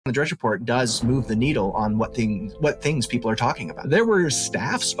The Drudge Report does move the needle on what things people are talking about. There were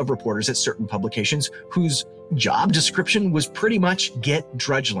staffs of reporters at certain publications whose job description was pretty much get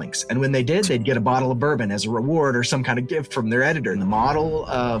Drudge links. And when they did, they'd get a bottle of bourbon as a reward or some kind of gift from their editor. And the model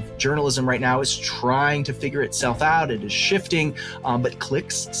of journalism right now is trying to figure itself out. It is shifting, but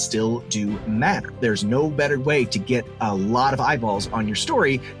clicks still do matter. There's no better way to get a lot of eyeballs on your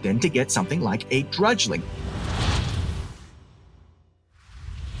story than to get something like a Drudge link.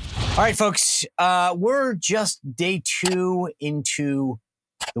 All right, folks, we're just day 2 into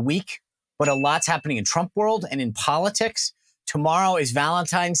the week, but a lot's happening in Trump world and in politics. Tomorrow is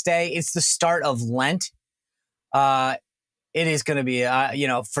Valentine's Day. It's the start of Lent. It is going to be,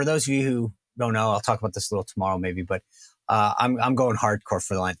 for those of you who don't know, I'll talk about this a little tomorrow maybe, but I'm going hardcore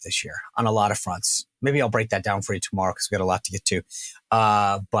for Lent this year on a lot of fronts. Maybe I'll break that down for you tomorrow because we've got a lot to get to.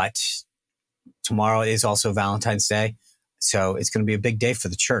 But tomorrow is also Valentine's Day. So it's going to be a big day for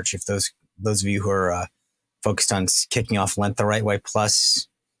the church. If those of you who are focused on kicking off Lent the right way, plus,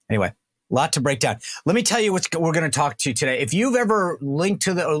 anyway, a lot to break down. Let me tell you what we're going to talk to today. If you've ever looked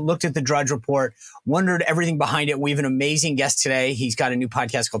at the Drudge Report, wondered everything behind it, we have an amazing guest today. He's got a new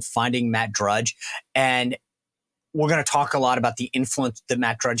podcast called Finding Matt Drudge, and we're going to talk a lot about the influence that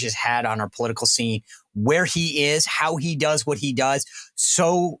Matt Drudge has had on our political scene, where he is, how he does what he does.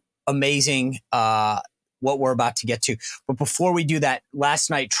 So amazing. What we're about to get to. But before we do that,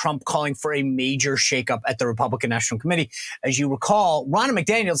 last night, Trump calling for a major shakeup at the Republican National Committee. As you recall, Ronna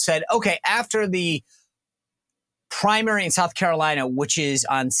McDaniel said, okay, after the primary in South Carolina, which is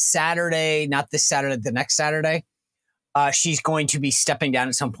on Saturday, not this Saturday, the next Saturday, she's going to be stepping down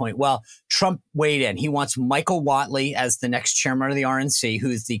at some point. Well, Trump weighed in. He wants Michael Whatley as the next chairman of the RNC,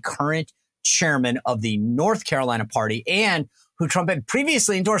 who is the current chairman of the North Carolina party and who Trump had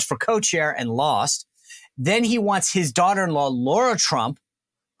previously endorsed for co-chair and lost. Then he wants his daughter-in-law, Laura Trump,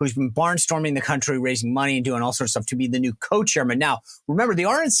 who's been barnstorming the country, raising money and doing all sorts of stuff, to be the new co-chairman. Now, remember, the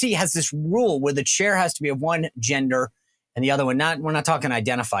RNC has this rule where the chair has to be of one gender and the other one not. We're not talking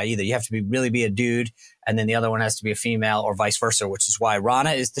identify either. You have to really be a dude, and then the other one has to be a female or vice versa, which is why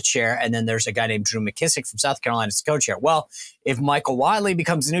Ronna is the chair, and then there's a guy named Drew McKissick from South Carolina as co-chair. Well, if Michael Whatley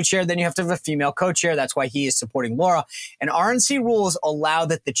becomes the new chair, then you have to have a female co-chair. That's why he is supporting Laura. And RNC rules allow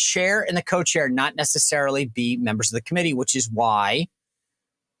that the chair and the co-chair not necessarily be members of the committee, which is why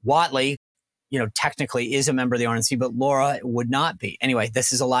Whatley, technically is a member of the RNC, but Laura would not be. Anyway,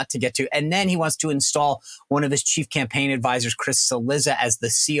 this is a lot to get to. And then he wants to install one of his chief campaign advisors, Chris Cillizza, as the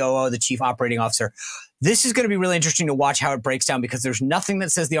COO, the chief operating officer. This is going to be really interesting to watch how it breaks down because there's nothing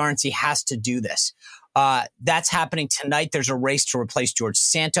that says the RNC has to do this. That's happening tonight. There's a race to replace George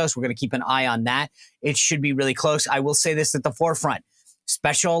Santos. We're going to keep an eye on that. It should be really close. I will say this at the forefront.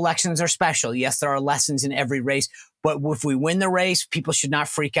 Special elections are special. Yes, there are lessons in every race, but if we win the race, people should not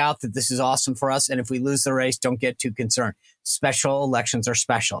freak out that this is awesome for us. And if we lose the race, don't get too concerned. Special elections are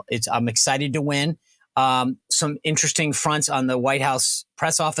special. I'm excited to win. Some interesting fronts on the White House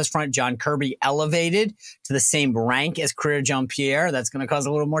press office front. John Kirby elevated to the same rank as Karine Jean-Pierre. That's going to cause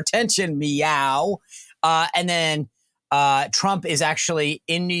a little more tension. Meow. And then Trump is actually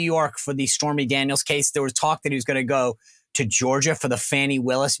in New York for the Stormy Daniels case. There was talk that he was going to go to Georgia for the Fannie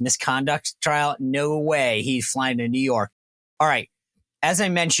Willis misconduct trial. No way. He's flying to New York. All right. As I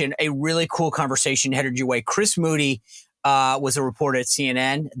mentioned, a really cool conversation headed your way. Chris Moody was a reporter at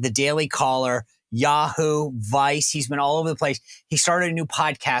CNN, The Daily Caller, Yahoo, Vice. He's been all over the place. He started a new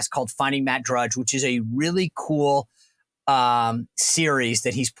podcast called Finding Matt Drudge, which is a really cool series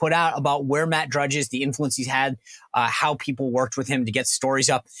that he's put out about where Matt Drudge is, the influence he's had, how people worked with him to get stories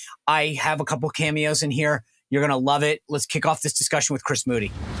up. I have a couple cameos in here. You're going to love it. Let's kick off this discussion with Chris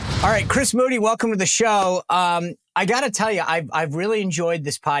Moody. All right, Chris Moody, welcome to the show. I got to tell you, I've really enjoyed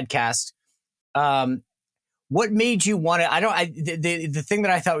this podcast. What made you want to? The thing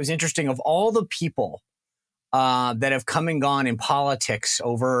that I thought was interesting of all the people that have come and gone in politics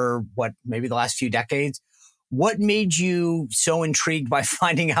over maybe the last few decades, what made you so intrigued by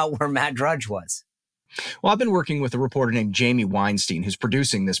finding out where Matt Drudge was? Well, I've been working with a reporter named Jamie Weinstein, who's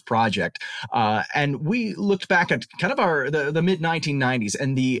producing this project. And we looked back at kind of the mid-1990s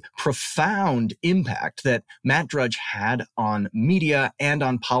and the profound impact that Matt Drudge had on media and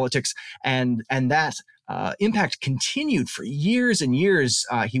on politics. And that impact continued for years and years.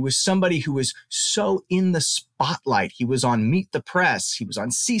 He was somebody who was so in the spotlight. He was on Meet the Press. He was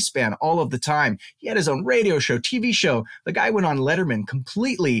on C-SPAN all of the time. He had his own radio show, TV show. The guy went on Letterman,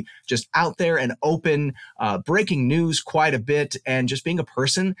 completely just out there and open, breaking news quite a bit, and just being a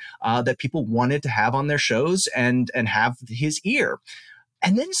person that people wanted to have on their shows and have his ear.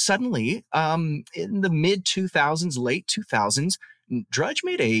 And then suddenly, in the mid-2000s, late 2000s, Drudge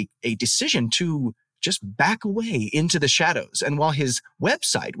made a decision to just back away into the shadows. And while his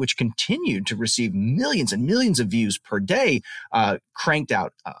website, which continued to receive millions and millions of views per day, cranked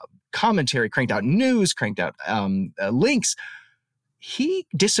out commentary, cranked out news, cranked out links, he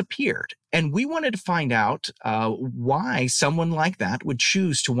disappeared. And we wanted to find out why someone like that would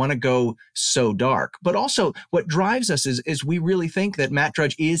choose to want to go so dark. But also what drives us is we really think that Matt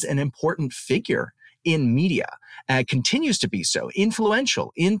Drudge is an important figure in media, continues to be so,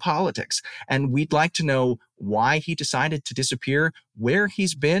 influential in politics. And we'd like to know why he decided to disappear, where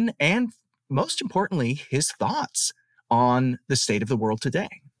he's been, and most importantly, his thoughts on the state of the world today.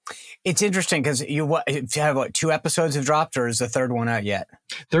 It's interesting because you have 2 episodes have dropped, or is the 3rd one out yet?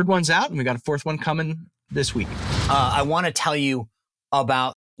 3rd one's out, and we got a 4th one coming this week. I want to tell you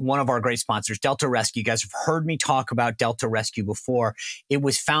about one of our great sponsors, Delta Rescue. You guys have heard me talk about Delta Rescue before. It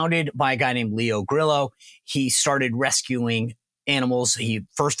was founded by a guy named Leo Grillo. He started rescuing animals.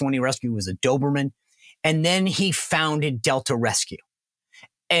 First one he rescued was a Doberman, and then he founded Delta Rescue.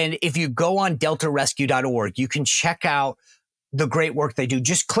 And if you go on deltarescue.org, you can check out the great work they do.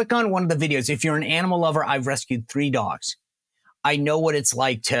 Just click on one of the videos. If you're an animal lover, I've rescued 3 dogs. I know what it's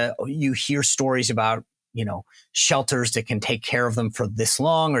like you hear stories about, shelters that can take care of them for this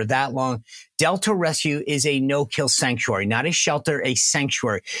long or that long. Delta Rescue is a no-kill sanctuary, not a shelter, a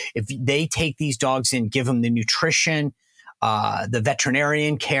sanctuary. If they take these dogs in, give them the nutrition, the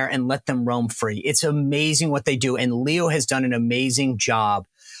veterinarian care, and let them roam free. It's amazing what they do. And Leo has done an amazing job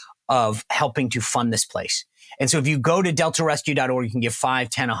of helping to fund this place. And so if you go to deltarescue.org, you can give 5,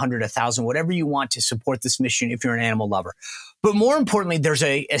 10, 100, 1,000, whatever you want to support this mission if you're an animal lover. But more importantly, there's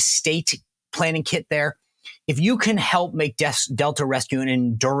a estate planning kit there. If you can help make Delta Rescue an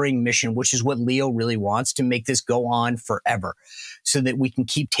enduring mission, which is what Leo really wants, to make this go on forever so that we can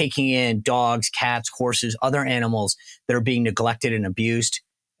keep taking in dogs, cats, horses, other animals that are being neglected and abused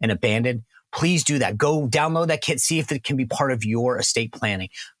and abandoned, please do that. Go download that kit, see if it can be part of your estate planning.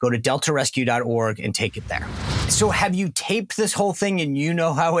 Go to deltarescue.org and take it there. So have you taped this whole thing and you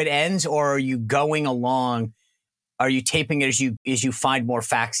know how it ends, or are you going along? Are you taping it as you find more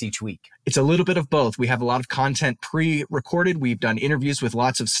facts each week? It's a little bit of both. We have a lot of content pre-recorded. We've done interviews with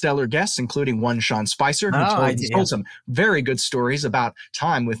lots of stellar guests, including one Sean Spicer, who told some very good stories about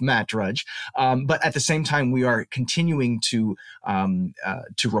time with Matt Drudge. But at the same time, we are continuing to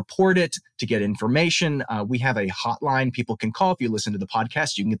report it, to get information. We have a hotline people can call. If you listen to the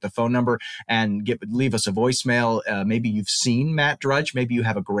podcast, you can get the phone number and leave us a voicemail. Maybe you've seen Matt Drudge. Maybe you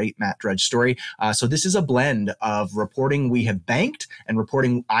have a great Matt Drudge story. So this is a blend of reporting we have banked and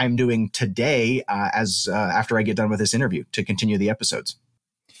reporting I'm doing today after I get done with this interview to continue the episodes.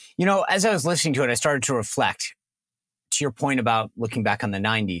 As I was listening to it, I started to reflect to your point about looking back on the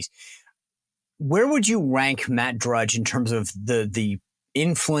 90s. Where would you rank Matt Drudge in terms of the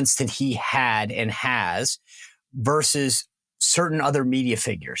influence that he had and has versus certain other media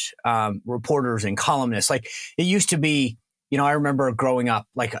figures, reporters and columnists? Like it used to be, I remember growing up,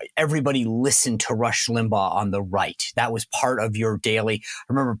 like everybody listened to Rush Limbaugh on the right. That was part of your daily. I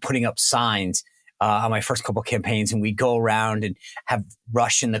remember putting up signs on my first couple of campaigns, and we'd go around and have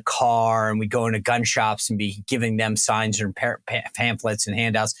Rush in the car, and we'd go into gun shops and be giving them signs or pamphlets and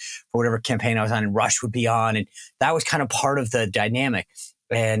handouts for whatever campaign I was on, and Rush would be on. And that was kind of part of the dynamic.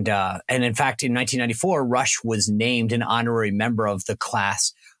 And in fact, in 1994, Rush was named an honorary member of the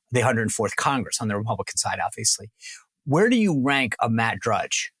 104th Congress on the Republican side, obviously. Where do you rank a Matt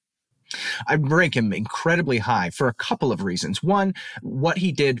Drudge? I rank him incredibly high for a couple of reasons. One, what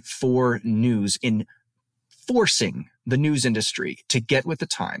he did for news in forcing the news industry to get with the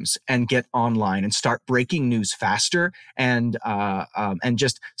times and get online and start breaking news faster and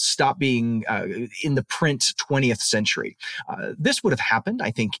just stop being in the print 20th century. This would have happened, I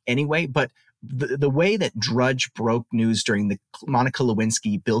think, anyway, but the way that Drudge broke news during the Monica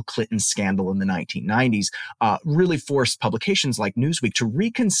Lewinsky, Bill Clinton scandal in the 1990s really forced publications like Newsweek to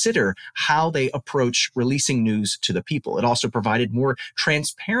reconsider how they approach releasing news to the people. It also provided more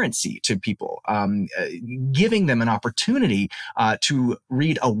transparency to people, giving them an opportunity to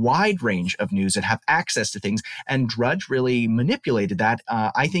read a wide range of news and have access to things. And Drudge really manipulated that,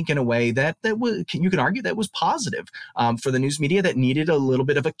 I think, in a way that was, you can argue that was positive for the news media that needed a little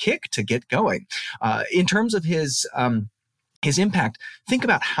bit of a kick to get going. In terms of his impact, think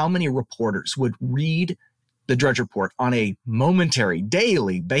about how many reporters would read the Drudge Report on a momentary,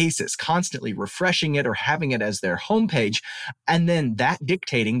 daily basis, constantly refreshing it or having it as their homepage, and then that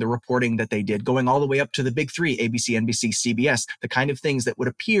dictating the reporting that they did, going all the way up to the big three, ABC, NBC, CBS, the kind of things that would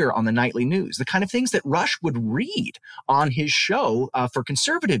appear on the nightly news, the kind of things that Rush would read on his show for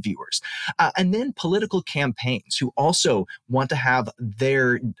conservative viewers. And then political campaigns who also want to have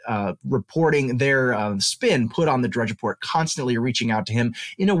their reporting, their spin put on the Drudge Report, constantly reaching out to him.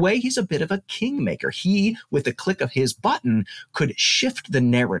 In a way, he's a bit of a kingmaker. He, with the click of his button, could shift the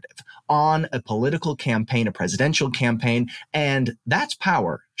narrative on a political campaign, a presidential campaign, and that's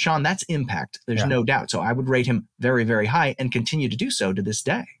power. Sean, that's impact. There's no doubt. So I would rate him very, very high and continue to do so to this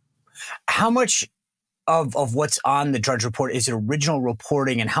day. How much of what's on the Drudge Report is it original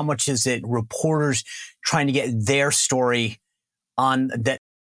reporting, and how much is it reporters trying to get their story on that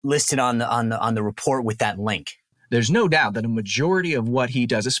listed on the report with that link? There's no doubt that a majority of what he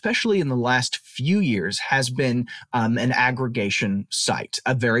does, especially in the last few years, has been an aggregation site,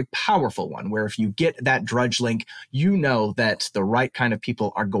 a very powerful one, where if you get that Drudge link, you know that the right kind of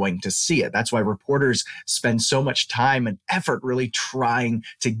people are going to see it. That's why reporters spend so much time and effort really trying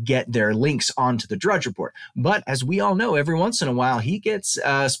to get their links onto the Drudge Report. But as we all know, every once in a while, he gets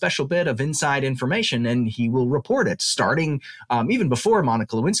a special bit of inside information and he will report it. Starting even before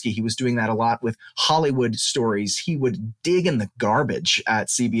Monica Lewinsky, he was doing that a lot with Hollywood stories. He would dig in the garbage at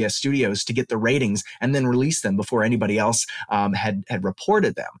CBS Studios to get the ratings and then release them before anybody else had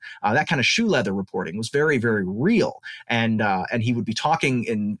reported them. That kind of shoe leather reporting was very, very real. And he would be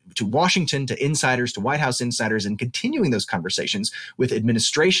talking to Washington, to insiders, to White House insiders, and continuing those conversations with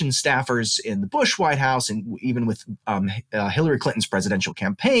administration staffers in the Bush White House, and even with Hillary Clinton's presidential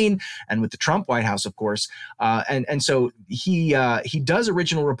campaign, and with the Trump White House, of course. And so he does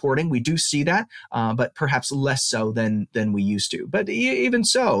original reporting. We do see that, but perhaps less so than we used to. But even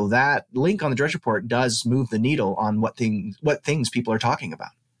so, that link on the Drudge Report does move the needle on what things people are talking about.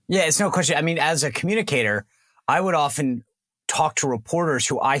 Yeah, it's no question. I mean, as a communicator, I would often talk to reporters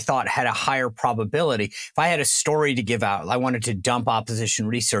who I thought had a higher probability. If I had a story to give out, I wanted to dump opposition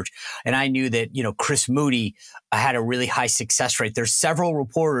research, and I knew that, Chris Moody had a really high success rate. There's several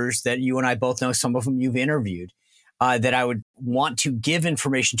reporters that you and I both know, some of them you've interviewed, that I would want to give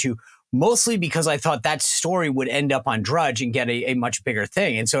information to, mostly because I thought that story would end up on Drudge and get a much bigger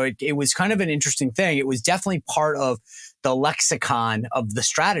thing. And so it was kind of an interesting thing. It was definitely part of the lexicon of the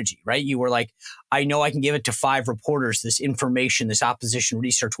strategy, right? You were like, I know I can give it to 5 reporters, this information, this opposition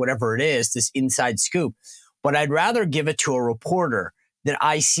research, whatever it is, this inside scoop, but I'd rather give it to a reporter that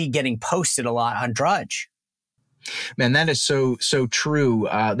I see getting posted a lot on Drudge. Man, that is so true.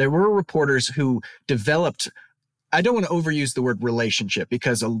 There were reporters who developed, I don't want to overuse the word relationship,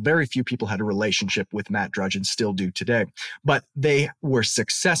 because very few people had a relationship with Matt Drudge and still do today, but they were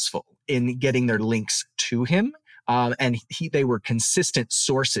successful in getting their links to him. And they were consistent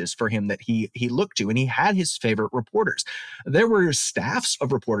sources for him that he looked to, and he had his favorite reporters. There were staffs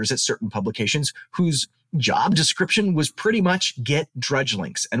of reporters at certain publications whose job description was pretty much get Drudge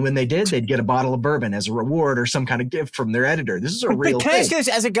links. And when they did, they'd get a bottle of bourbon as a reward or some kind of gift from their editor. This is a real thing. Can I ask you this,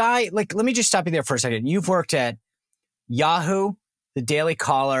 as a guy, let me just stop you there for a second. You've worked at Yahoo, the Daily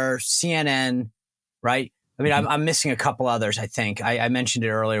Caller, CNN, right? I mean, I'm missing a couple others, I think. I mentioned it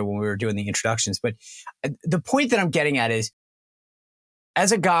earlier when we were doing the introductions. But the point that I'm getting at is,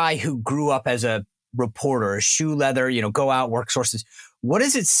 as a guy who grew up as a reporter, a shoe leather, go out, work sources, what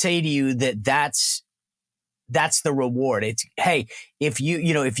does it say to you that that's the reward? It's, hey, if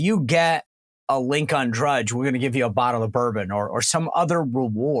you get a link on Drudge, we're going to give you a bottle of bourbon or some other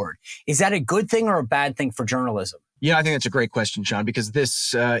reward. Is that a good thing or a bad thing for journalism? Yeah, I think that's a great question, Sean, because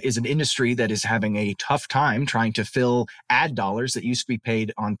this is an industry that is having a tough time trying to fill ad dollars that used to be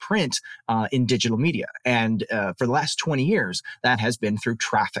paid on print in digital media. And for the last 20 years, that has been through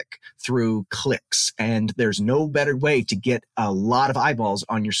traffic, through clicks. And there's no better way to get a lot of eyeballs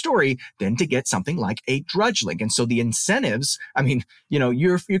on your story than to get something like a Drudge link. And so the incentives, I mean,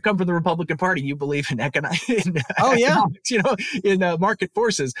 you come from the Republican Party, you believe in economics, in market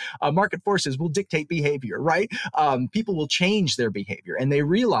forces. Market forces will dictate behavior, right? People will change their behavior, and they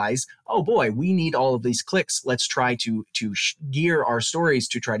realize, oh boy, we need all of these clicks. Let's try to gear our stories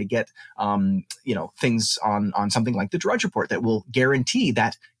to try to get things on something like the Drudge Report that will guarantee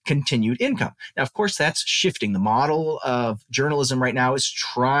that continued income. Now, of course, that's shifting. The model of journalism right now is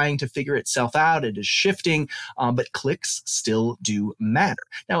trying to figure itself out. It is shifting, but clicks still do matter.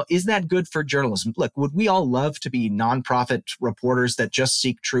 Now, is that good for journalism? Look, would we all love to be nonprofit reporters that just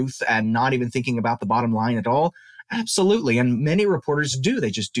seek truth and not even thinking about the bottom line at all? Absolutely. And many reporters do.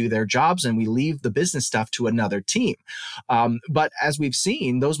 They just do their jobs and we leave the business stuff to another team. But as we've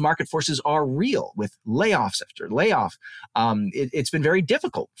seen, those market forces are real with layoffs after layoff. It's been very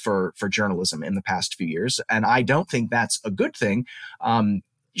difficult for journalism in the past few years. And I don't think that's a good thing.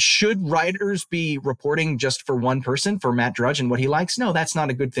 Should writers be reporting just for one person, for Matt Drudge and what he likes? No, that's not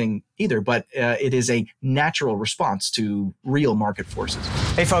a good thing either. But it is a natural response to real market forces.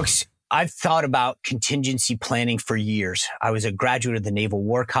 Hey, folks. I've thought about contingency planning for years. I was a graduate of the Naval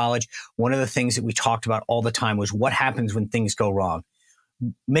War College. One of the things that we talked about all the time was what happens when things go wrong.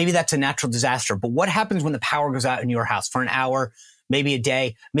 Maybe that's a natural disaster, but what happens when the power goes out in your house for an hour, maybe a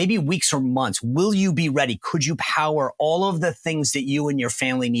day, maybe weeks or months? Will you be ready? Could you power all of the things that you and your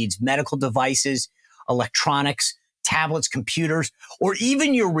family needs, medical devices, electronics, tablets, computers, or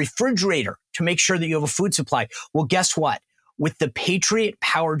even your refrigerator to make sure that you have a food supply? Well, guess what? With the Patriot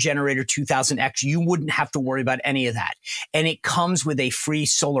Power Generator 2000X, you wouldn't have to worry about any of that. And it comes with a free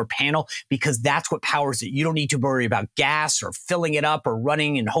solar panel because that's what powers it. You don't need to worry about gas or filling it up or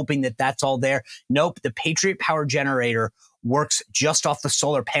running and hoping that that's all there. Nope. The Patriot Power Generator works just off the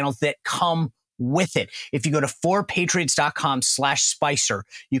solar panels that come with it. If you go to 4patriots.com/Spicer,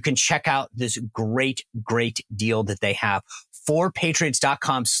 you can check out this great deal that they have.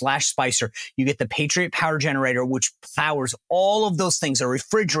 4patriots.com/Spicer. You get the Patriot Power Generator, which powers all of those things, a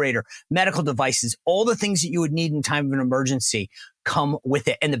refrigerator, medical devices, all the things that you would need in time of an emergency come with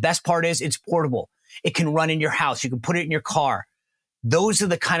it. And the best part is it's portable. It can run in your house. You can put it in your car. Those are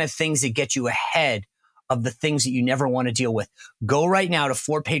the kind of things that get you ahead of the things that you never want to deal with. Go right now to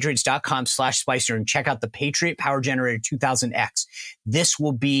 4patriots.com/Spicer and check out the Patriot Power Generator 2000X. This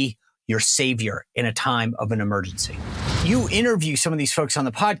will be your savior in a time of an emergency. You interview some of these folks on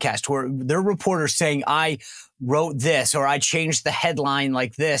the podcast where they're reporters saying, I wrote this or I changed the headline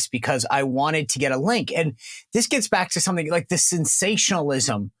like this because I wanted to get a link. And this gets back to something like the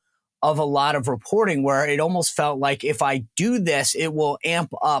sensationalism of a lot of reporting where it almost felt like if I do this, it will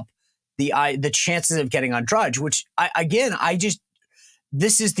amp up the chances of getting on Drudge, which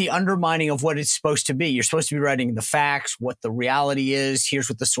this is the undermining of what it's supposed to be. You're supposed to be writing the facts, what the reality is. Here's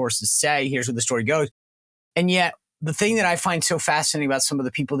what the sources say. Here's where the story goes. And yet the thing that I find so fascinating about some of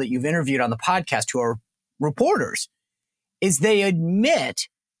the people that you've interviewed on the podcast who are reporters is they admit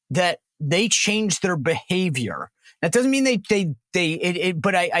that they changed their behavior. That doesn't mean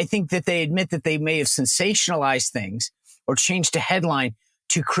but I think that they admit that they may have sensationalized things or changed a headline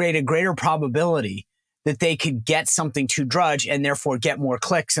to create a greater probability that they could get something to Drudge and therefore get more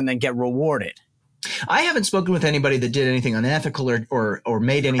clicks and then get rewarded. I haven't spoken with anybody that did anything unethical or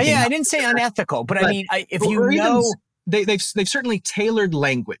made anything. Yeah, I didn't say unethical, but I mean, they've certainly tailored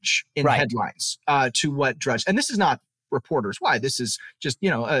language in headlines to what Drudge, and this is not reporters. Why? This is just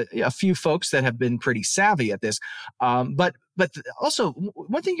a few folks that have been pretty savvy at this. But also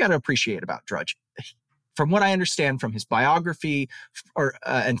one thing you got to appreciate about Drudge, from what I understand from his biography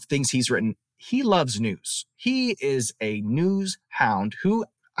and things he's written, he loves news. He is a news hound who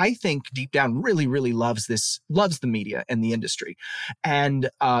I think deep down really, really loves the media and the industry. And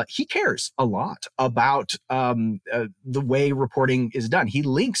he cares a lot about the way reporting is done. He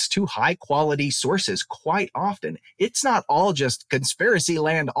links to high quality sources quite often. It's not all just conspiracy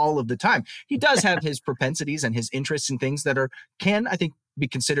land all of the time. He does have his propensities and his interests in things that can, I think, be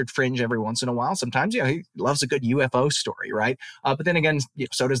considered fringe every once in a while. Sometimes, he loves a good UFO story, right? But then again,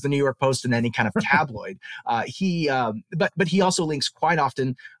 so does the New York Post and any kind of tabloid. But he also links quite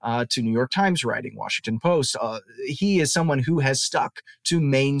often to New York Times writing, Washington Post. He is someone who has stuck to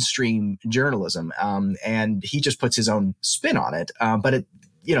mainstream journalism, and he just puts his own spin on it. But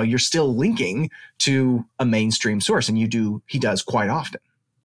you're still linking to a mainstream source, and he does quite often.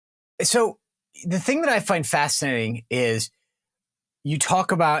 So the thing that I find fascinating is you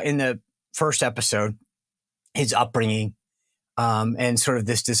talk about in the first episode his upbringing and sort of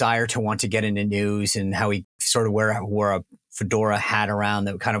this desire to want to get into news and how he sort of wore a fedora hat around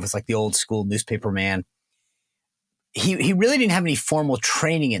that kind of was like the old school newspaper man. He really didn't have any formal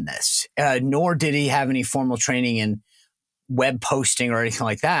training in this, nor did he have any formal training in web posting or anything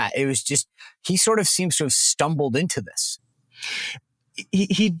like that. It was just, he sort of seems to have stumbled into this.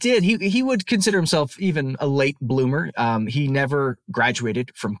 He did. He would consider himself even a late bloomer. He never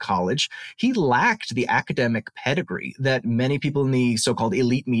graduated from college. He lacked the academic pedigree that many people in the so-called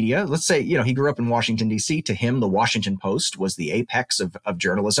elite media, let's say, he grew up in Washington, D.C. To him, the Washington Post was the apex of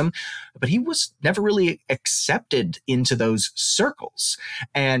journalism, but he was never really accepted into those circles.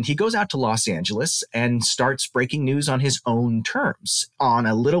 And he goes out to Los Angeles and starts breaking news on his own terms on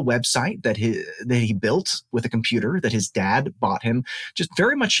a little website that he built with a computer that his dad bought him. just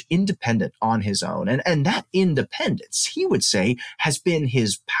very much independent on his own. And that independence, he would say, has been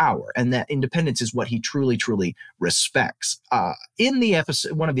his power. And that independence is what he truly, truly respects. In the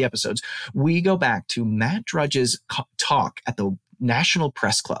episode, one of the episodes, we go back to Matt Drudge's talk at the National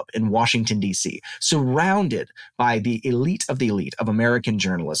Press Club in Washington, D.C., surrounded by the elite of American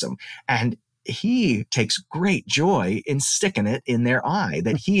journalism. And he takes great joy in sticking it in their eye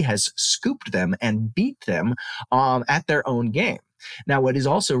that he has scooped them and beat them at their own game. Now, what is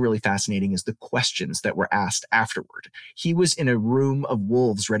also really fascinating is the questions that were asked afterward. He was in a room of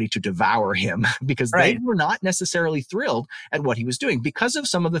wolves ready to devour him because they were not necessarily thrilled at what he was doing because of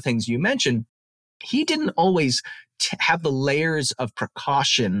some of the things you mentioned. He didn't always have the layers of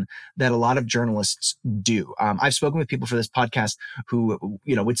precaution that a lot of journalists do. I've spoken with people for this podcast who,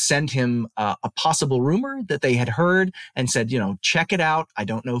 would send him a possible rumor that they had heard and said, check it out. I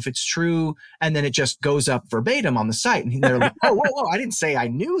don't know if it's true. And then it just goes up verbatim on the site. And they're like, whoa, I didn't say I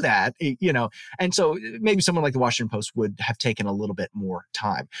knew that, And so maybe someone like the Washington Post would have taken a little bit more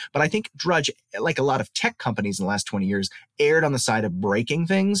time. But I think Drudge, like a lot of tech companies in the last 20 years, erred on the side of breaking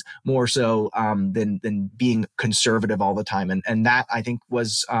things more so than being conservative all the time. And that, I think,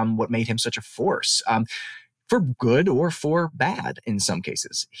 was what made him such a force, for good or for bad in some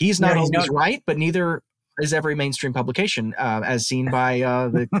cases. He's not always right, but neither is every mainstream publication, as seen by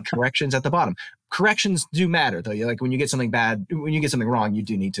the corrections at the bottom. Corrections do matter, though. Like when you get something bad, when you get something wrong, you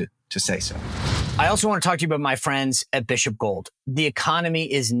do need to say so. I also want to talk to you about my friends at Bishop Gold. The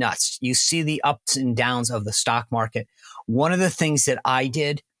economy is nuts. You see the ups and downs of the stock market. One of the things that I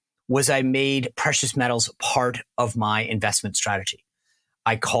did was I made precious metals part of my investment strategy.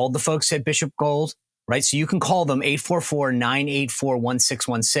 I called the folks at Bishop Gold, right? So you can call them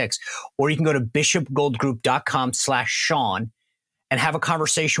 844-984-1616, or you can go to bishopgoldgroup.com/Sean and have a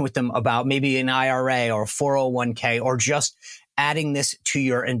conversation with them about maybe an IRA or a 401k or just adding this to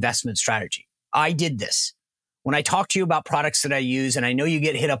your investment strategy. I did this. When I talk to you about products that I use, and I know you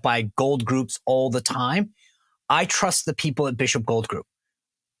get hit up by gold groups all the time, I trust the people at Bishop Gold Group.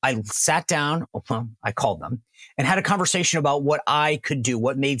 I sat down, I called them, and had a conversation about what I could do,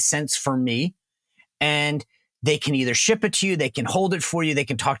 what made sense for me. And they can either ship it to you, they can hold it for you, they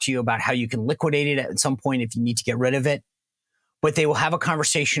can talk to you about how you can liquidate it at some point if you need to get rid of it. But they will have a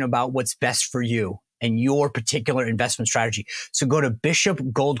conversation about what's best for you and your particular investment strategy. So go to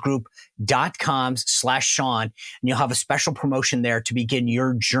bishopgoldgroup.com/Sean, and you'll have a special promotion there to begin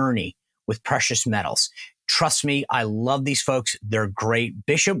your journey with precious metals. Trust me, I love these folks. They're great.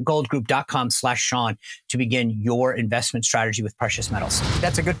 bishopgoldgroup.com/Sean to begin your investment strategy with precious metals.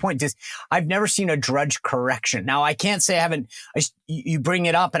 That's a good point. I've never seen a Drudge correction. Now, I can't say I haven't. You bring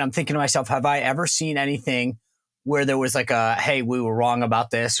it up and I'm thinking to myself, have I ever seen anything where there was like a, hey, we were wrong about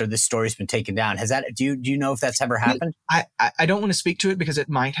this, or this story's been taken down? Has that, do you know if that's ever happened? I don't want to speak to it because it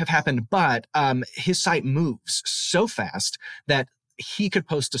might have happened, but his site moves so fast that he could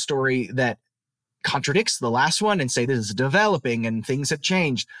post a story that contradicts the last one and say this is developing and things have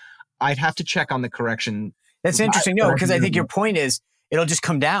changed. I'd have to check on the correction. That's interesting. No, because I think your point is it'll just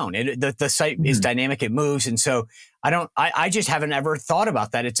come down. The site is dynamic. It moves. And so I just haven't ever thought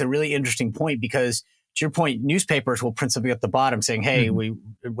about that. It's a really interesting point because, to your point, newspapers will print something at the bottom saying, hey,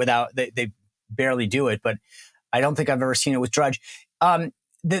 they barely do it, but I don't think I've ever seen it with Drudge. The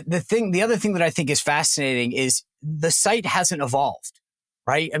other thing that I think is fascinating is the site hasn't evolved.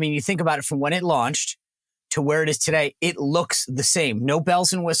 Right? I mean, you think about it from when it launched to where it is today, it looks the same. No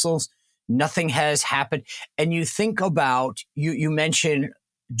bells and whistles. Nothing has happened. And you think about, you mentioned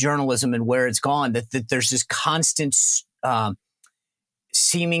journalism and where it's gone, that there's this constant,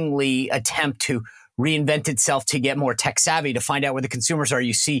 seemingly attempt to reinvent itself to get more tech savvy, to find out where the consumers are.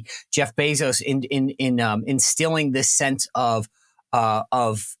 You see Jeff Bezos instilling this sense of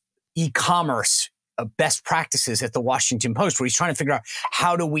e-commerce best practices at the Washington Post, where he's trying to figure out,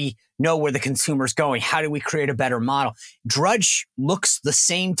 how do we know where the consumer's going? How do we create a better model? Drudge looks the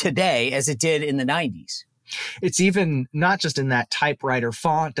same today as it did in the 90s. It's even not just in that typewriter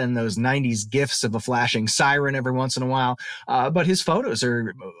font and those 90s gifs of a flashing siren every once in a while, but his photos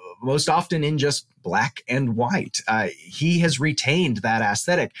are most often in just black and white. He has retained that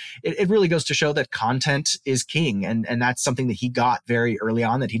aesthetic. It really goes to show that content is king. And that's something that he got very early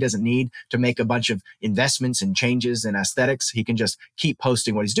on, that he doesn't need to make a bunch of investments and changes in aesthetics. He can just keep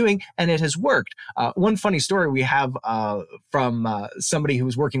posting what he's doing. And it has worked. One funny story we have from somebody who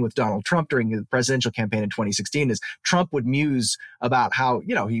was working with Donald Trump during the presidential campaign in 2016 is Trump would muse about how,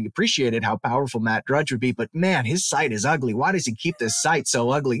 he appreciated how powerful Matt Drudge would be, but man, his site is ugly. Why does he keep this site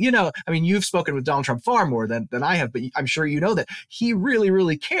so ugly? I mean, you've spoken with Donald Trump far more than I have, but I'm sure you know that he really,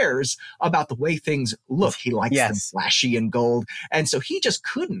 really cares about the way things look. He likes them flashy and gold. And so he just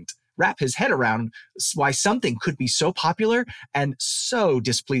couldn't wrap his head around why something could be so popular and so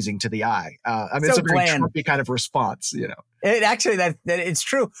displeasing to the eye. I mean, so it's a very Trumpy kind of response, It actually, that it's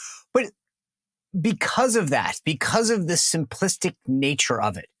true. But because of that, because of the simplistic nature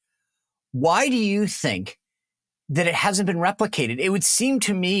of it, why do you think that it hasn't been replicated? It would seem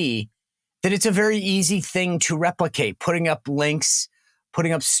to me that it's a very easy thing to replicate, putting up links,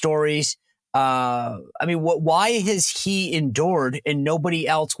 putting up stories. I mean, why has he endured and nobody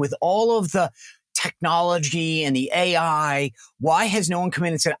else with all of the technology and the AI? Why has no one come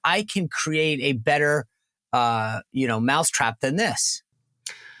in and said, I can create a better, mousetrap than this?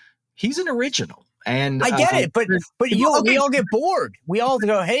 He's an original. And I get it, but we all get bored. We all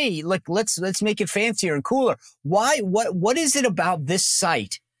go, hey, look, let's make it fancier and cooler. Why? What is it about this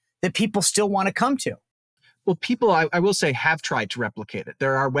site that people still want to come to? Well, people, I will say, have tried to replicate it.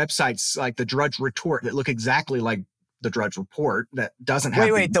 There are websites like the Drudge Retort that look exactly like the Drudge Report that doesn't have.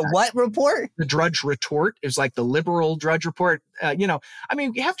 Wait, the what report? The Drudge Retort is like the liberal Drudge Report. I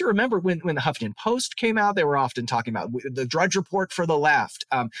mean, you have to remember when the Huffington Post came out, they were often talking about the Drudge Report for the left.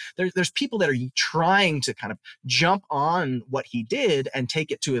 There's people that are trying to kind of jump on what he did and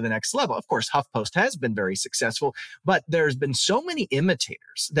take it to the next level. Of course, HuffPost has been very successful, but there's been so many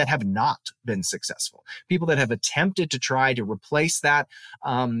imitators that have not been successful. People that have attempted to try to replace that.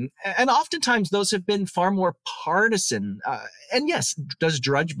 And oftentimes those have been far more partisan. And yes, does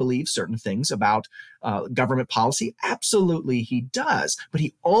Drudge believe certain things about government policy? Absolutely, he does. But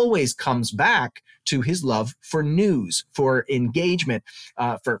he always comes back to his love for news, for engagement,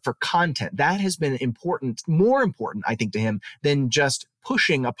 for content. That has been more important, I think, to him than just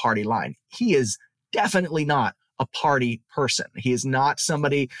pushing a party line. He is definitely not a party person. He is not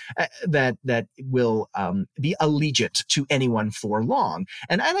somebody that will be allegiant to anyone for long.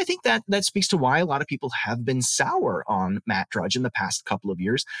 And I think that speaks to why a lot of people have been sour on Matt Drudge in the past couple of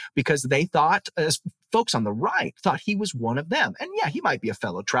years, because they thought, as folks on the right thought, he was one of them. And yeah, he might be a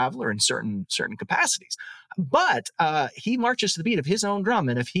fellow traveler in certain capacities, but he marches to the beat of his own drum.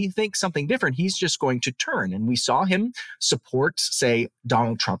 And if he thinks something different, he's just going to turn. And we saw him support, say,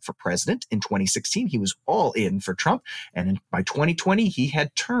 Donald Trump for president in 2016. He was all in for Trump. And by 2020, he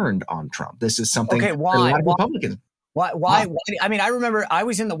had turned on Trump. This is something a lot of Republicans. Why? I mean, I remember I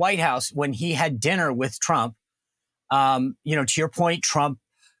was in the White House when he had dinner with Trump. To your point, Trump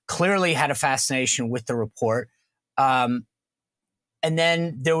clearly had a fascination with the report. And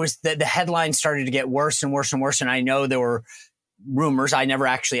then there was the headlines started to get worse and worse and worse. And I know there were rumors. I never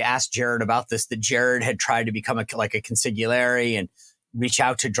actually asked Jared about this, that Jared had tried to become a consigliere and reach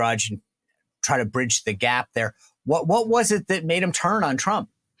out to Drudge and try to bridge the gap there. What was it that made him turn on Trump?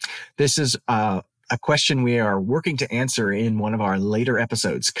 This is a question we are working to answer in one of our later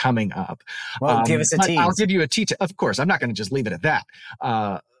episodes coming up. Well, give us a tease. I'll give you a tease. Of course, I'm not going to just leave it at that.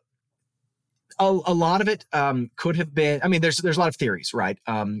 A lot of it could have been, I mean, there's a lot of theories, right?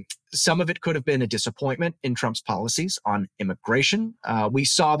 Some of it could have been a disappointment in Trump's policies on immigration. We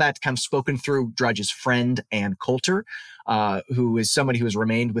saw that kind of spoken through Drudge's friend, Ann Coulter, who is somebody who has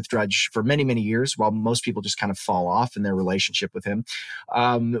remained with Drudge for many, many years, while most people just kind of fall off in their relationship with him.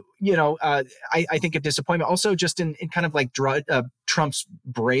 I think a disappointment also just in kind of like Trump's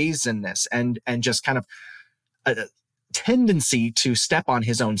brazenness and just kind of tendency to step on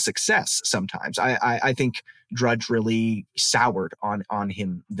his own success sometimes. I think Drudge really soured on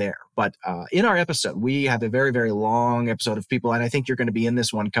him there. But in our episode, we have a very, very long episode of people, and I think you're going to be in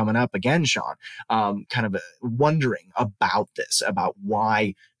this one coming up again, Sean, kind of wondering about this, about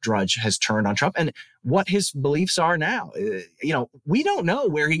why Drudge has turned on Trump and what his beliefs are now. We don't know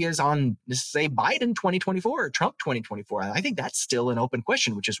where he is on, say, Biden 2024 or Trump 2024. I think that's still an open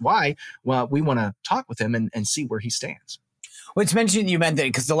question, which is why we want to talk with him and see where he stands. Well, it's mentioned you meant that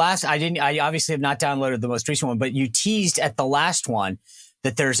because I obviously have not downloaded the most recent one, but you teased at the last one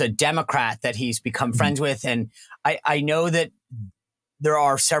that there's a Democrat that he's become friends with. And I know that there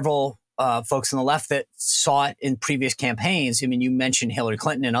are several folks on the left that saw it in previous campaigns. I mean, you mentioned Hillary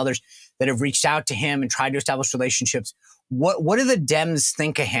Clinton and others that have reached out to him and tried to establish relationships. What do the Dems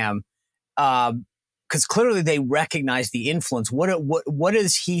think of him? Because clearly they recognize the influence. What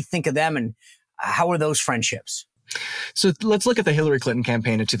does he think of them, and how are those friendships? So let's look at the Hillary Clinton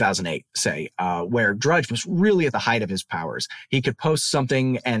campaign in 2008, say, where Drudge was really at the height of his powers. He could post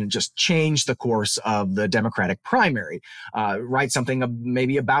something and just change the course of the Democratic primary, write something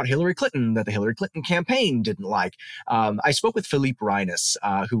maybe about Hillary Clinton that the Hillary Clinton campaign didn't like. I spoke with Philippe Reines,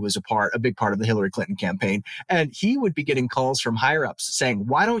 who was a big part of the Hillary Clinton campaign, and he would be getting calls from higher ups saying,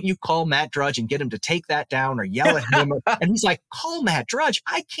 why don't you call Matt Drudge and get him to take that down or yell at him? And he's like, call Matt Drudge.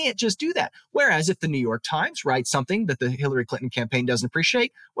 I can't just do that. Whereas if the New York Times writes something that the Hillary Clinton campaign doesn't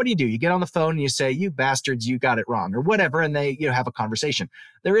appreciate, what do? You get on the phone and you say, you bastards, you got it wrong, or whatever, and they have a conversation.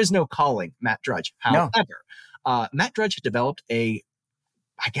 There is no calling Matt Drudge. However, Matt Drudge had developed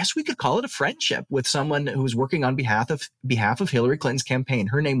I guess we could call it a friendship with someone who was working on behalf of Hillary Clinton's campaign.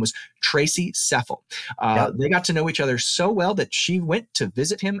 Her name was Tracy Seffel. They got to know each other so well that she went to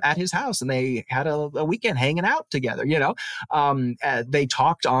visit him at his house, and they had a weekend hanging out together. They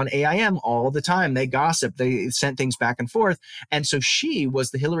talked on AIM all the time. They gossiped. They sent things back and forth. And so she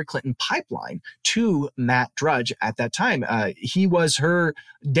was the Hillary Clinton pipeline to Matt Drudge at that time. He was her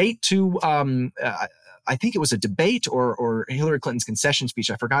date to I think it was a debate or Hillary Clinton's concession speech.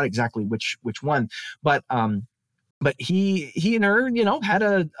 I forgot exactly which one, but he and her, had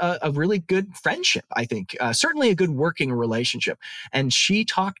a really good friendship. I think certainly a good working relationship, and she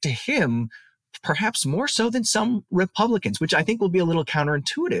talked to him perhaps more so than some Republicans, which I think will be a little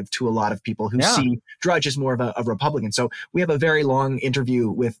counterintuitive to a lot of people who see Drudge as more of a Republican. So we have a very long interview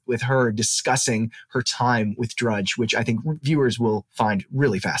with her discussing her time with Drudge, which I think viewers will find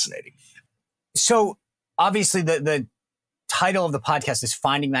really fascinating. So obviously the title of the podcast is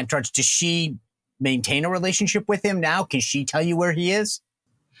Finding Matt Drudge. Does she maintain a relationship with him now? Can she tell you where he is?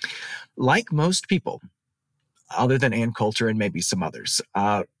 Like most people, other than Ann Coulter and maybe some others,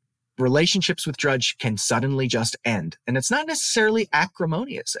 relationships with Drudge can suddenly just end. And it's not necessarily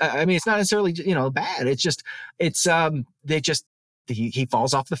acrimonious. I mean, it's not necessarily, bad. He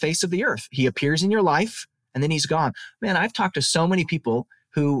falls off the face of the earth. He appears in your life and then he's gone. Man, I've talked to so many people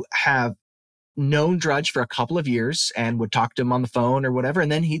who have known Drudge for a couple of years and would talk to him on the phone or whatever.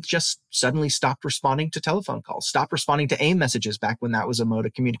 And then he just suddenly stopped responding to telephone calls, stopped responding to AIM messages back when that was a mode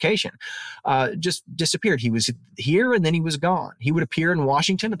of communication, just disappeared. He was here and then he was gone. He would appear in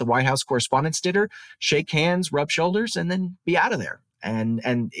Washington at the White House Correspondents' Dinner, shake hands, rub shoulders, and then be out of there. And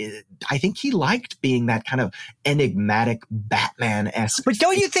I think he liked being that kind of enigmatic Batman-esque. But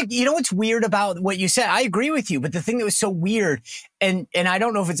don't you think, what's weird about what you said? I agree with you, but the thing that was so weird, and I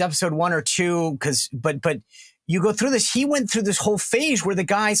don't know if it's episode 1 or 2, but you go through this, he went through this whole phase where the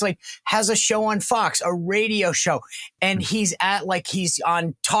guy's like, has a show on Fox, a radio show, and he's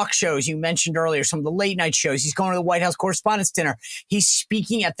on talk shows you mentioned earlier, some of the late night shows. He's going to the White House Correspondents' Dinner. He's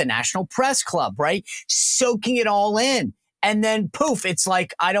speaking at the National Press Club, right? Soaking it all in. And then poof, it's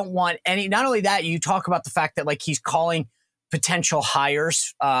like, I don't want any, not only that, you talk about the fact that like he's calling potential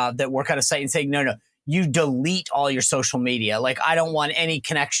hires that work at a site and saying, no, you delete all your social media. Like, I don't want any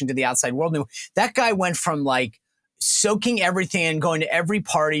connection to the outside world. That guy went from like soaking everything in, going to every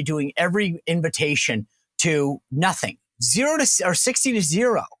party, doing every invitation to nothing. 0 to 60 to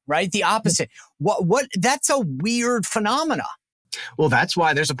 0, right? The opposite. What that's a weird phenomena. Well, that's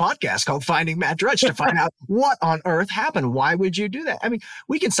why there's a podcast called Finding Matt Drudge, to find out what on earth happened. Why would you do that? I mean,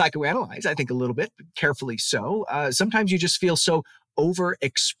 we can psychoanalyze, I think, a little bit, carefully so. Sometimes you just feel so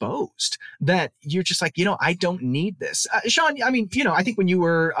overexposed that you're just like, I don't need this. Sean, I mean, I think when you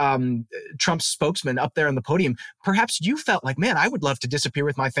were Trump's spokesman up there on the podium, perhaps you felt like, man, I would love to disappear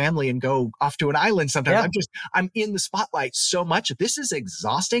with my family and go off to an island sometime. Yeah. I'm in the spotlight so much. This is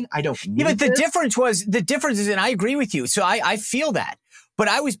exhausting. I don't need but the difference is, and I agree with you. So I feel that. But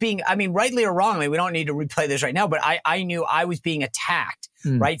I was rightly or wrongly, we don't need to replay this right now, but I knew I was being attacked,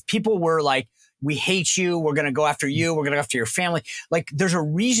 right? People were like, we hate you. We're going to go after you. We're going to go after your family. Like, there's a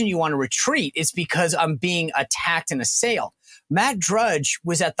reason you want to retreat. It's because I'm being attacked and assailed. Matt Drudge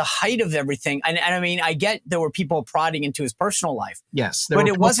was at the height of everything. And I mean, I get there were people prodding into his personal life. Yes. But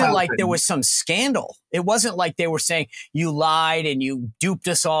it wasn't like there was some scandal. It wasn't like they were saying you lied and you duped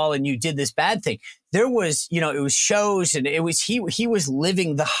us all and you did this bad thing. There was, it was shows, and it was he was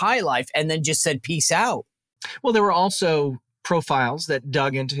living the high life and then just said, peace out. Well, there were also profiles that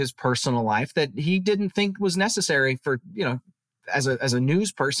dug into his personal life that he didn't think was necessary for, as a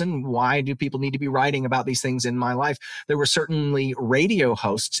news person. Why do people need to be writing about these things in my life? There were certainly radio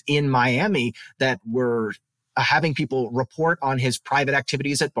hosts in Miami that were having people report on his private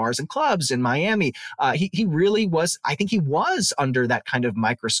activities at bars and clubs in Miami. He really was, I think he was under that kind of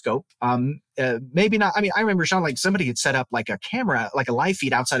microscope. Maybe not. I mean, I remember, Sean, like somebody had set up like a camera, like a live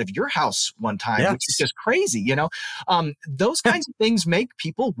feed outside of your house one time, Yes. which is just crazy, those kinds of things make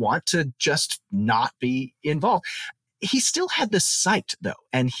people want to just not be involved. He still had this site though.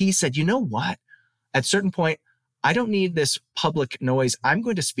 And he said, you know what? At a certain point, I don't need this public noise. I'm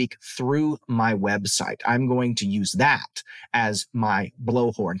going to speak through my website. I'm going to use that as my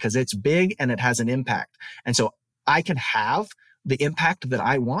blowhorn because it's big and it has an impact. And so I can have the impact that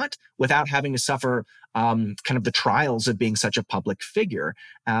I want without having to suffer kind of the trials of being such a public figure.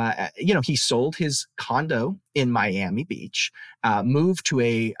 He sold his condo in Miami Beach, moved to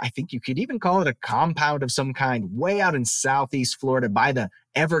I think you could even call it a compound of some kind, way out in Southeast Florida by the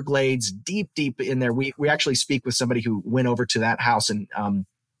Everglades, deep in there. We actually speak with somebody who went over to that house and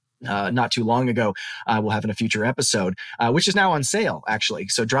not too long ago. We'll have in a future episode, which is now on sale, actually.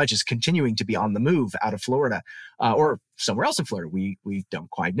 So Drudge is continuing to be on the move out of Florida or somewhere else in Florida. We don't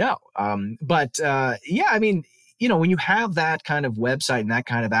quite know. I mean, when you have that kind of website and that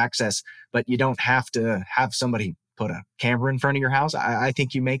kind of access, but you don't have to have somebody put a camera in front of your house, I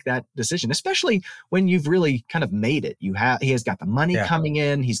think you make that decision, especially when you've really kind of made it. He has got the money coming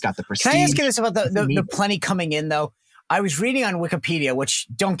in. He's got the prestige. Can I ask you this about the plenty coming in, though? I was reading on Wikipedia, which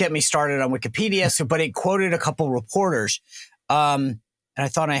don't get me started on Wikipedia, but it quoted a couple reporters. And I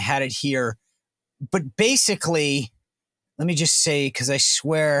thought I had it here. But basically, let me just say, because I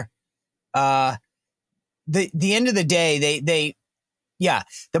swear, the end of the day,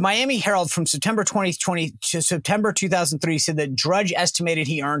 the Miami Herald from September 2020 to September 2003 said that Drudge estimated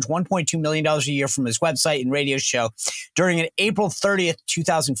he earned $1.2 million a year from his website and radio show. During an April 30th,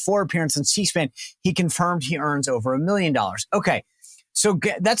 2004 appearance on C-SPAN, he confirmed he earns over $1 million. Okay, so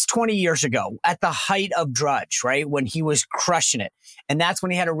that's 20 years ago at the height of Drudge, right? When he was crushing it. And that's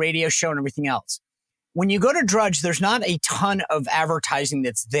when he had a radio show and everything else. When you go to Drudge, there's not a ton of advertising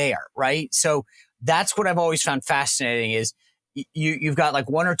that's there, right? So that's what I've always found fascinating is you've got like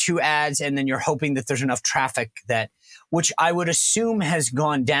one or two ads and then you're hoping that there's enough traffic which I would assume has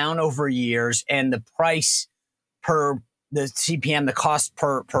gone down over years, and the price per the CPM, the cost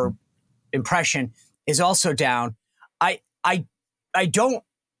per impression is also down. I don't,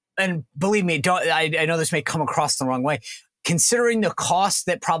 and believe me, I know this may come across the wrong way, considering the costs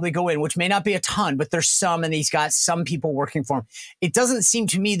that probably go in, which may not be a ton, but there's some, and he's got some people working for him. It doesn't seem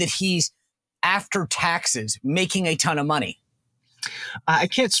to me that he's, after taxes, making a ton of money. I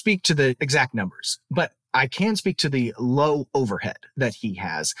can't speak to the exact numbers, but I can speak to the low overhead that he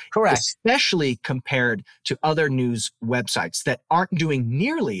has. Correct. Especially compared to other news websites that aren't doing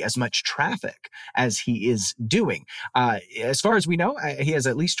nearly as much traffic as he is doing. As far as we know, he has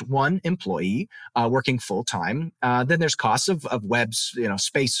at least one employee working full time. Then there's costs of webs,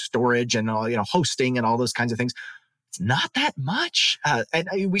 space storage and all, hosting and all those kinds of things. It's not that much. And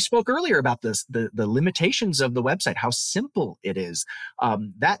we spoke earlier about this, the limitations of the website, how simple it is.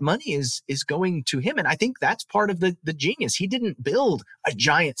 That money is going to him. And I think that's part of the genius. He didn't build a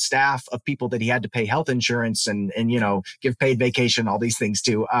giant staff of people that he had to pay health insurance and give paid vacation, all these things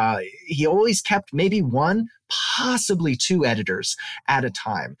to. He always kept maybe one, possibly two editors at a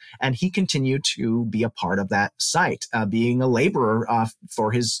time. And he continued to be a part of that site, being a laborer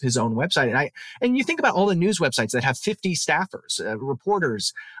for his own website. And you think about all the news websites that have 50 staffers,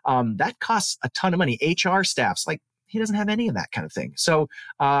 reporters, that costs a ton of money. HR staffs, like he doesn't have any of that kind of thing. So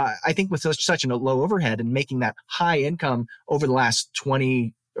I think with such a low overhead and making that high income over the last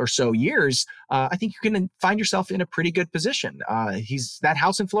 20 or so years, I think you can find yourself in a pretty good position. That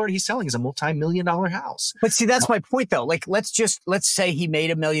house in Florida he's selling is a multi-million-dollar house. But see, that's my point though. Like, let's say he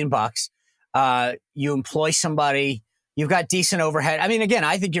made $1 million. You employ somebody, you've got decent overhead. I mean, again,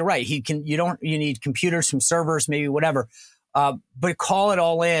 I think you're right. You need computers, some servers, maybe whatever. But call it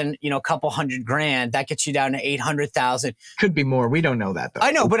all in, a couple $100,000, that gets you down to 800,000. Could be more. We don't know that though.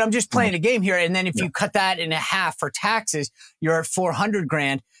 I know, but I'm just playing a game here. And then if you cut that in half for taxes, you're at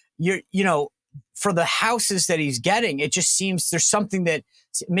 400,000. For the houses that he's getting, it just seems there's something that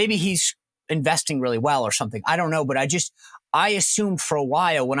maybe he's investing really well or something. I don't know, but I assumed for a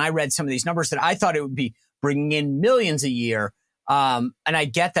while when I read some of these numbers that I thought it would be bringing in millions a year. And I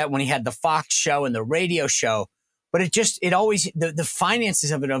get that when he had the Fox show and the radio show. But it always, the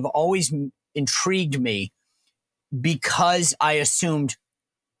finances of it have always intrigued me because I assumed,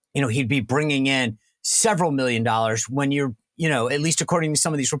 he'd be bringing in several $1 million when you're, at least according to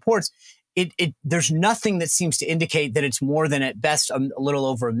some of these reports, there's nothing that seems to indicate that it's more than at best a little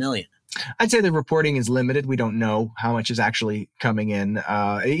over $1 million. I'd say the reporting is limited. We don't know how much is actually coming in.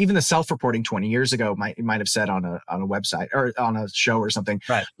 Even the self-reporting 20 years ago might have said on a website or on a show or something.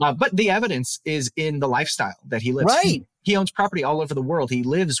 Right. But the evidence is in the lifestyle that he lives. Right. He owns property all over the world. He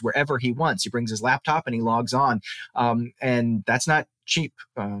lives wherever he wants. He brings his laptop and he logs on, and that's not cheap.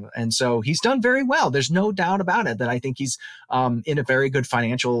 And so he's done very well. There's no doubt about it that I think he's in a very good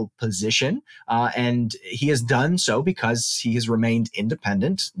financial position. And he has done so because he has remained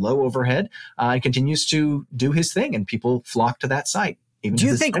independent, low overhead, and continues to do his thing. And people flock to that site. Do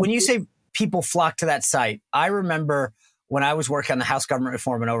you think when you say people flock to that site, I remember when I was working on the House Government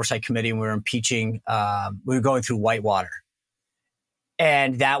Reform and Oversight Committee and we were impeaching, we were going through Whitewater.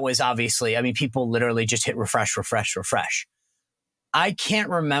 And that was obviously, I mean, people literally just hit refresh. I can't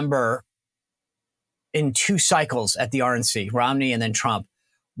remember in 2 cycles at the RNC, Romney and then Trump,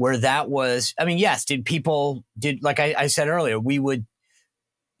 where that was, I mean, yes, like I said earlier, we would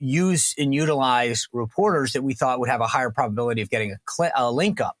use and utilize reporters that we thought would have a higher probability of getting a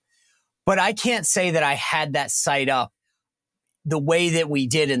link up. But I can't say that I had that site up the way that we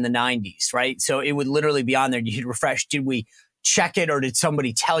did in the 90s, right? So it would literally be on there. You hit refresh. Did we check it or did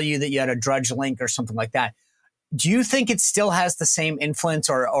somebody tell you that you had a Drudge link or something like that? Do you think it still has the same influence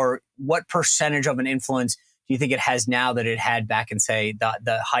or what percentage of an influence do you think it has now that it had back in, say,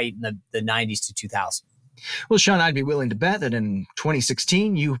 the height in the 90s to 2000? Well, Sean, I'd be willing to bet that in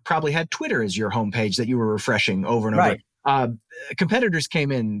 2016, you probably had Twitter as your homepage that you were refreshing over and over. Right. Competitors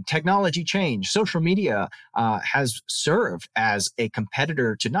came in, technology changed, social media has served as a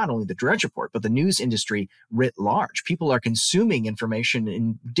competitor to not only the Drudge Report, but the news industry writ large. People are consuming information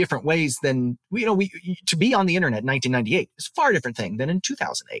in different ways than, to be on the internet in 1998 is a far different thing than in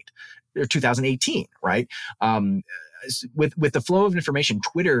 2008 or 2018, right? With the flow of information,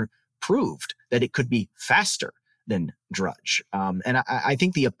 Twitter proved that it could be faster than Drudge. And I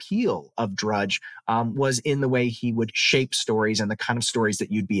think the appeal of Drudge was in the way he would shape stories and the kind of stories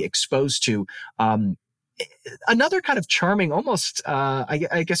that you'd be exposed to. Another kind of charming, almost,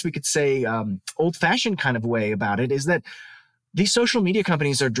 I guess we could say, old-fashioned kind of way about it is that these social media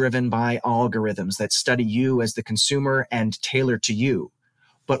companies are driven by algorithms that study you as the consumer and tailor to you.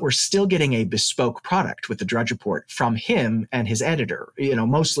 But we're still getting a bespoke product with the Drudge Report from him and his editor,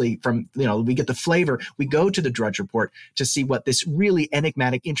 mostly from, we get the flavor. We go to the Drudge Report to see what this really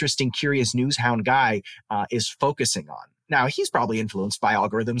enigmatic, interesting, curious newshound guy is focusing on. Now, he's probably influenced by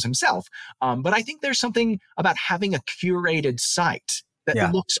algorithms himself, but I think there's something about having a curated site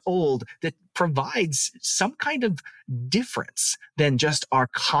that looks old, that provides some kind of difference than just our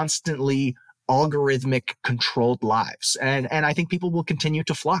constantly algorithmic controlled lives. And I think people will continue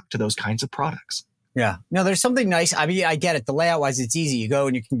to flock to those kinds of products. Yeah. No, there's something nice. I mean, I get it. The layout wise, it's easy. You go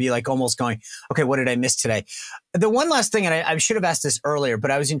and you can be like almost going, okay, what did I miss today? The one last thing, and I should have asked this earlier,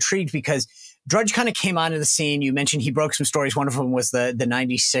 but I was intrigued because Drudge kind of came onto the scene. You mentioned he broke some stories. One of them was the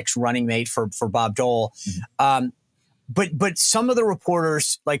 96 running mate for Bob Dole. Mm-hmm. But some of the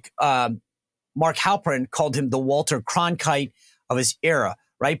reporters like Mark Halperin called him the Walter Cronkite of his era.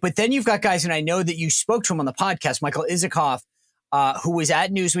 Right. But then you've got guys, and I know that you spoke to him on the podcast, Michael Isikoff, who was at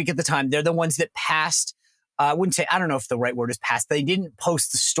Newsweek at the time. They're the ones that passed. I don't know if the right word is passed. They didn't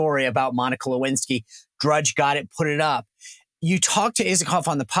post the story about Monica Lewinsky. Drudge got it, put it up. You talked to Isikoff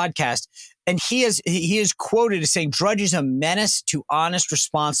on the podcast, and he is quoted as saying Drudge is a menace to honest,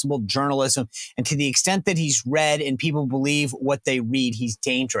 responsible journalism. And to the extent that he's read and people believe what they read, he's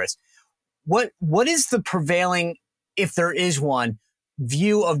dangerous. What is the prevailing, if there is one,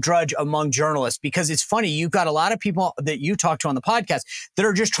 view of Drudge among journalists? Because it's funny, you've got a lot of people that you talk to on the podcast that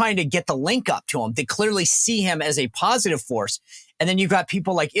are just trying to get the link up to him. They clearly see him as a positive force. And then you've got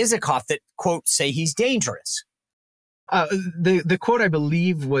people like Isikoff that, quote, say he's dangerous. The quote, I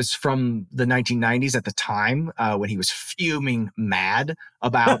believe, was from the 1990s at the time when he was fuming mad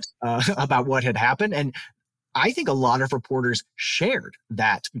about what had happened. And I think a lot of reporters shared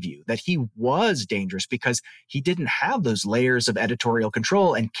that view, that he was dangerous because he didn't have those layers of editorial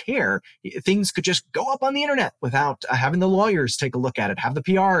control and care. Things could just go up on the internet without having the lawyers take a look at it, have the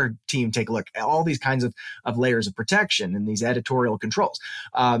PR team take a look at all these kinds of layers of protection and these editorial controls.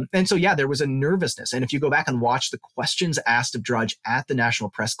 And so, there was a nervousness. And if you go back and watch the questions asked of Drudge at the National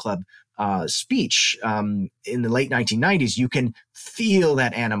Press Club speech in the late 1990s, you can feel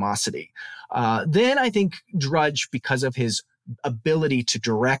that animosity. Then I think Drudge, because of his ability to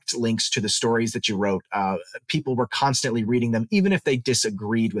direct links to the stories that you wrote, people were constantly reading them, even if they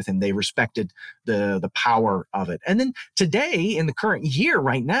disagreed with him. They respected the power of it. And then today, in the current year,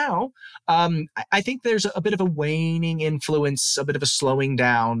 right now, I think there's a bit of a waning influence, a bit of a slowing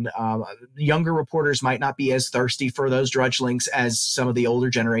down. Younger reporters might not be as thirsty for those Drudge links as some of the older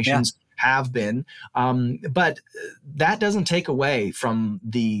generations. have been. But that doesn't take away from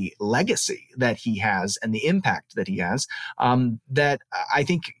the legacy that he has and the impact that he has, that I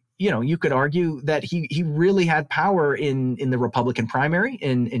think, you could argue that he really had power in the Republican primary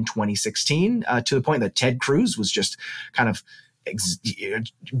in 2016, to the point that Ted Cruz was just kind of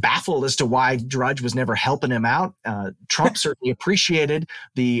baffled as to why Drudge was never helping him out. Trump certainly appreciated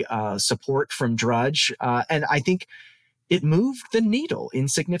the support from Drudge, and I think it moved the needle in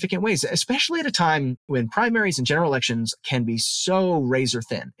significant ways, especially at a time when primaries and general elections can be so razor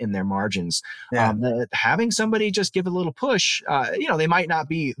thin in their margins. Yeah. Having somebody just give a little push, they might not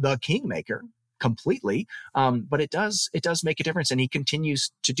be the kingmaker completely, but it does make a difference, and he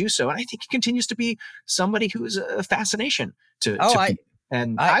continues to do so. And I think he continues to be somebody who is a fascination to people.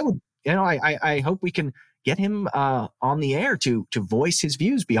 And I hope we can get him on the air to voice his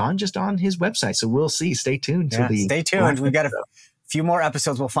views beyond just on his website. So we'll see. Stay tuned. Stay tuned. We've got a few more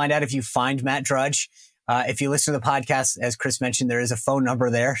episodes. We'll find out if you find Matt Drudge. If you listen to the podcast, as Chris mentioned, there is a phone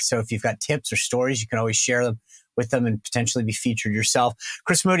number there. So if you've got tips or stories, you can always share them with them and potentially be featured yourself.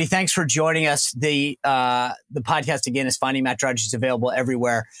 Chris Moody, thanks for joining us. The podcast, again, is Finding Matt Drudge. It's available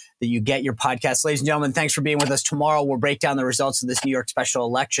everywhere that you get your podcasts. Ladies and gentlemen, thanks for being with us. Tomorrow, we'll break down the results of this New York special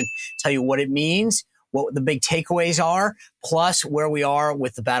election, tell you what it means, what the big takeaways are, plus where we are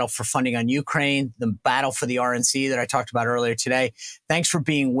with the battle for funding on Ukraine, the battle for the RNC that I talked about earlier today. Thanks for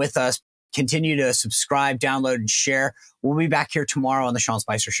being with us. Continue to subscribe, download, and share. We'll be back here tomorrow on The Sean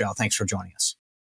Spicer Show. Thanks for joining us.